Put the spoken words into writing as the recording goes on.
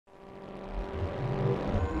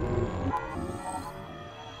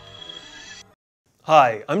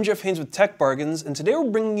Hi, I'm Jeff Haynes with Tech Bargains, and today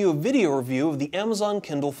we're bringing you a video review of the Amazon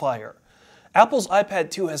Kindle Fire. Apple's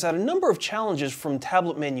iPad 2 has had a number of challenges from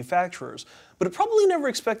tablet manufacturers, but it probably never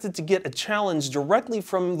expected to get a challenge directly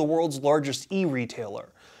from the world's largest e-retailer.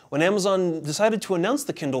 When Amazon decided to announce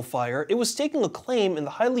the Kindle Fire, it was staking a claim in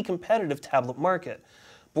the highly competitive tablet market.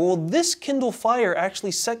 But will this Kindle Fire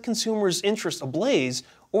actually set consumers' interest ablaze,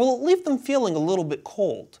 or will it leave them feeling a little bit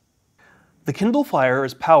cold? The Kindle Fire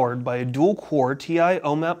is powered by a dual-core TI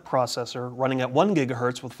OMAP processor running at 1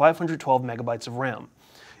 GHz with 512 MB of RAM.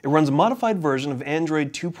 It runs a modified version of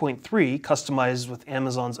Android 2.3 customized with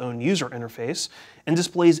Amazon's own user interface, and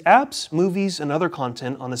displays apps, movies, and other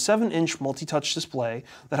content on a 7-inch multi-touch display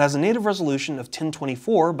that has a native resolution of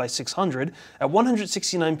 1024 by 600 at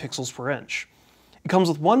 169 pixels per inch. It comes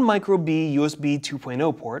with one micro-B USB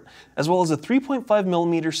 2.0 port, as well as a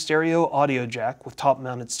 3.5mm stereo audio jack with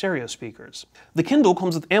top-mounted stereo speakers. The Kindle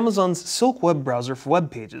comes with Amazon's Silk web browser for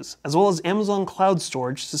web pages, as well as Amazon Cloud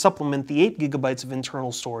Storage to supplement the 8 GB of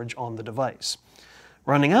internal storage on the device.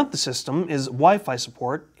 Rounding out the system is Wi-Fi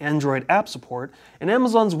support, Android app support, and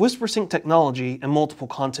Amazon's WhisperSync technology and multiple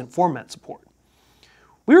content format support.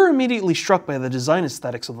 We were immediately struck by the design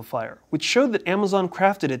aesthetics of the Fire, which showed that Amazon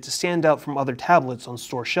crafted it to stand out from other tablets on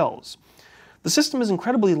store shelves. The system is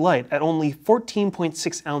incredibly light at only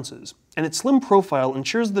 14.6 ounces, and its slim profile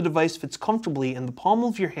ensures the device fits comfortably in the palm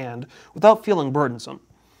of your hand without feeling burdensome.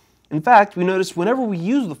 In fact, we noticed whenever we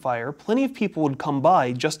used the Fire, plenty of people would come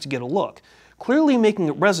by just to get a look, clearly making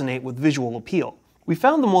it resonate with visual appeal. We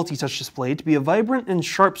found the multi-touch display to be a vibrant and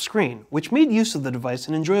sharp screen, which made use of the device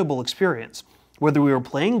an enjoyable experience, whether we were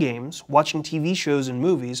playing games, watching TV shows and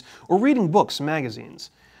movies, or reading books and magazines.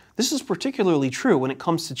 This is particularly true when it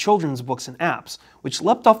comes to children's books and apps, which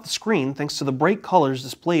leapt off the screen thanks to the bright colors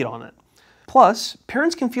displayed on it. Plus,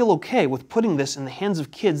 parents can feel okay with putting this in the hands of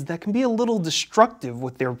kids that can be a little destructive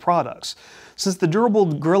with their products, since the durable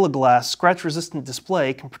Gorilla Glass scratch-resistant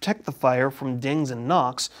display can protect the Fire from dings and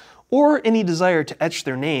knocks, or any desire to etch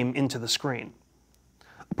their name into the screen.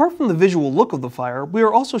 Apart from the visual look of the Fire, we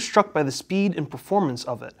are also struck by the speed and performance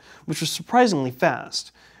of it, which was surprisingly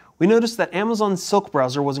fast. We noticed that Amazon's Silk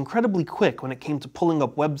browser was incredibly quick when it came to pulling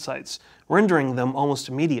up websites, rendering them almost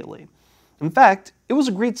immediately. In fact, it was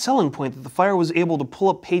a great selling point that the Fire was able to pull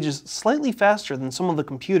up pages slightly faster than some of the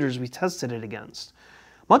computers we tested it against.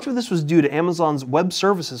 Much of this was due to Amazon's Web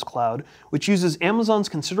Services Cloud, which uses Amazon's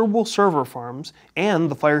considerable server farms and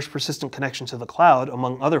the Fire's persistent connection to the cloud,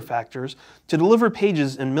 among other factors, to deliver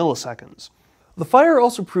pages in milliseconds. The Fire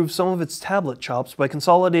also proved some of its tablet chops by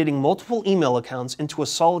consolidating multiple email accounts into a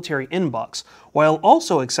solitary inbox, while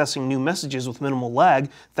also accessing new messages with minimal lag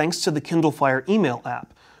thanks to the Kindle Fire email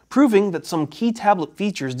app, proving that some key tablet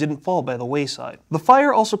features didn't fall by the wayside. The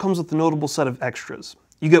Fire also comes with a notable set of extras.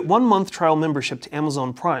 You get 1-month trial membership to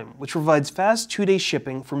Amazon Prime, which provides fast 2-day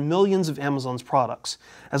shipping for millions of Amazon's products,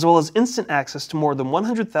 as well as instant access to more than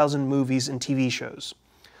 100,000 movies and TV shows.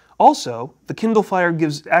 Also, the Kindle Fire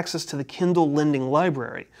gives access to the Kindle Lending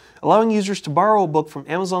Library, allowing users to borrow a book from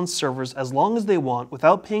Amazon's servers as long as they want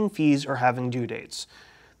without paying fees or having due dates.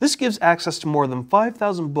 This gives access to more than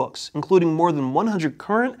 5,000 books, including more than 100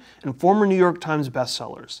 current and former New York Times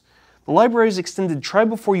bestsellers. The library's extended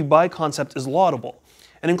try-before-you-buy concept is laudable,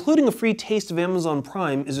 and including a free taste of Amazon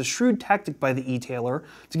Prime is a shrewd tactic by the e-tailer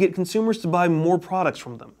to get consumers to buy more products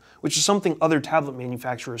from them, which is something other tablet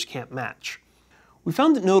manufacturers can't match. We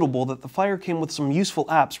found it notable that the Fire came with some useful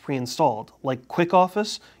apps pre-installed, like Quick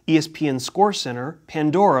Office, ESPN Score Center,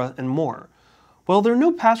 Pandora, and more. While there are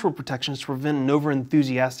no password protections to prevent an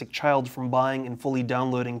over-enthusiastic child from buying and fully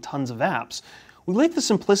downloading tons of apps, we like the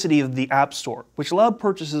simplicity of the App Store, which allowed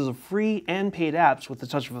purchases of free and paid apps with the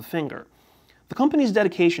touch of a finger. The company's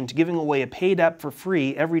dedication to giving away a paid app for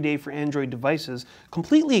free every day for Android devices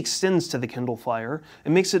completely extends to the Kindle Fire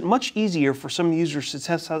and makes it much easier for some users to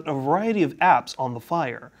test out a variety of apps on the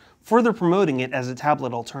Fire, further promoting it as a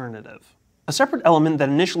tablet alternative. A separate element that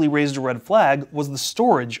initially raised a red flag was the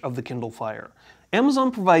storage of the Kindle Fire. Amazon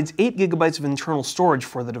provides 8 GB of internal storage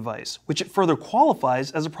for the device, which it further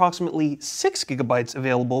qualifies as approximately 6 GB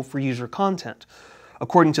available for user content.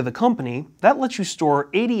 According to the company, that lets you store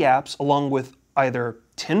 80 apps along with either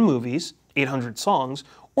 10 movies, 800 songs,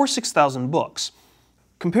 or 6,000 books.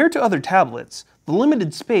 Compared to other tablets, the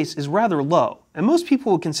limited space is rather low, and most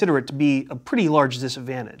people would consider it to be a pretty large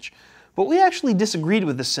disadvantage. But we actually disagreed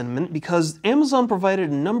with this sentiment because Amazon provided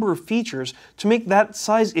a number of features to make that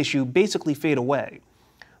size issue basically fade away.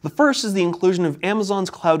 The first is the inclusion of Amazon's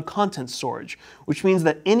cloud content storage, which means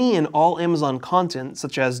that any and all Amazon content,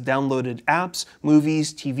 such as downloaded apps,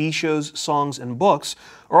 movies, TV shows, songs, and books,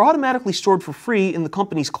 are automatically stored for free in the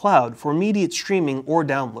company's cloud for immediate streaming or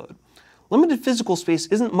download. Limited physical space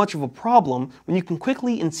isn't much of a problem when you can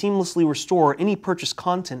quickly and seamlessly restore any purchased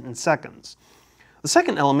content in seconds. The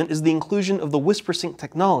second element is the inclusion of the WhisperSync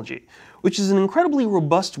technology, which is an incredibly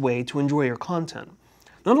robust way to enjoy your content.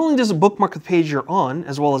 Not only does it bookmark the page you're on,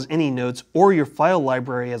 as well as any notes or your file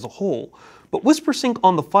library as a whole, but WhisperSync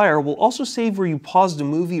on the Fire will also save where you paused a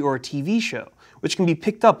movie or a TV show, which can be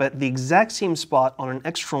picked up at the exact same spot on an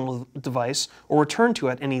external device or returned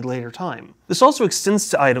to at any later time. This also extends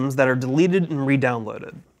to items that are deleted and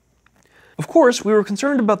re-downloaded. Of course, we were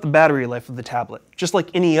concerned about the battery life of the tablet, just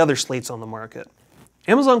like any other slates on the market.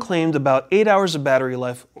 Amazon claimed about 8 hours of battery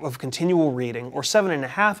life of continual reading or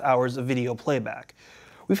 7.5 hours of video playback.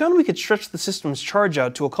 We found we could stretch the system's charge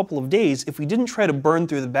out to a couple of days if we didn't try to burn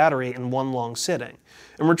through the battery in one long sitting,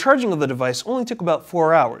 and recharging of the device only took about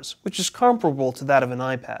 4 hours, which is comparable to that of an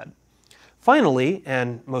iPad. Finally,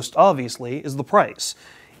 and most obviously, is the price.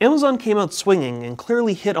 Amazon came out swinging and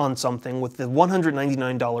clearly hit on something with the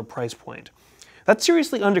 $199 price point. That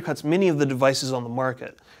seriously undercuts many of the devices on the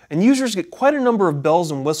market, and users get quite a number of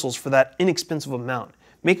bells and whistles for that inexpensive amount,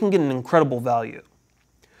 making it an incredible value.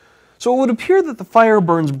 So it would appear that the Fire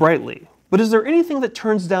burns brightly, but is there anything that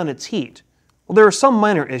turns down its heat? Well, there are some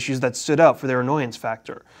minor issues that stood out for their annoyance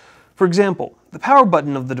factor. For example, the power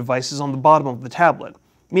button of the device is on the bottom of the tablet,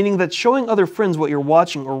 meaning that showing other friends what you're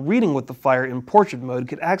watching or reading with the Fire in portrait mode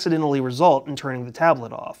could accidentally result in turning the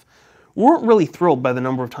tablet off. We weren't really thrilled by the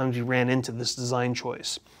number of times we ran into this design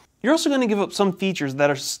choice. You're also going to give up some features that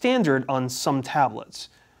are standard on some tablets.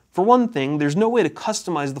 For one thing, there's no way to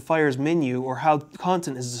customize the Fire's menu or how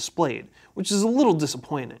content is displayed, which is a little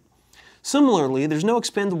disappointing. Similarly, there's no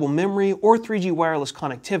expandable memory or 3G wireless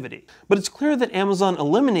connectivity, but it's clear that Amazon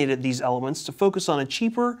eliminated these elements to focus on a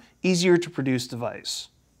cheaper, easier to produce device.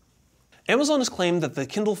 Amazon has claimed that the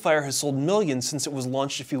Kindle Fire has sold millions since it was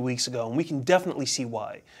launched a few weeks ago, and we can definitely see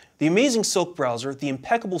why. The amazing Silk browser, the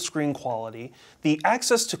impeccable screen quality, the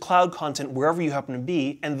access to cloud content wherever you happen to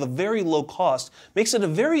be, and the very low cost makes it a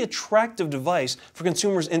very attractive device for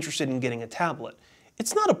consumers interested in getting a tablet.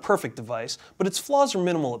 It's not a perfect device, but its flaws are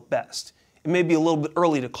minimal at best. It may be a little bit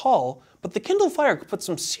early to call, but the Kindle Fire could put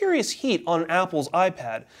some serious heat on Apple's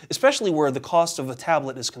iPad, especially where the cost of a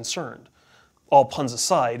tablet is concerned. All puns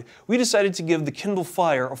aside, we decided to give the Kindle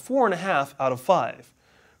Fire a 4.5 out of 5.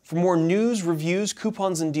 For more news, reviews,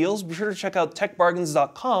 coupons, and deals, be sure to check out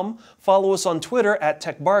techbargains.com, follow us on Twitter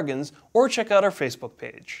 @techbargains, or check out our Facebook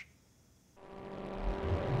page.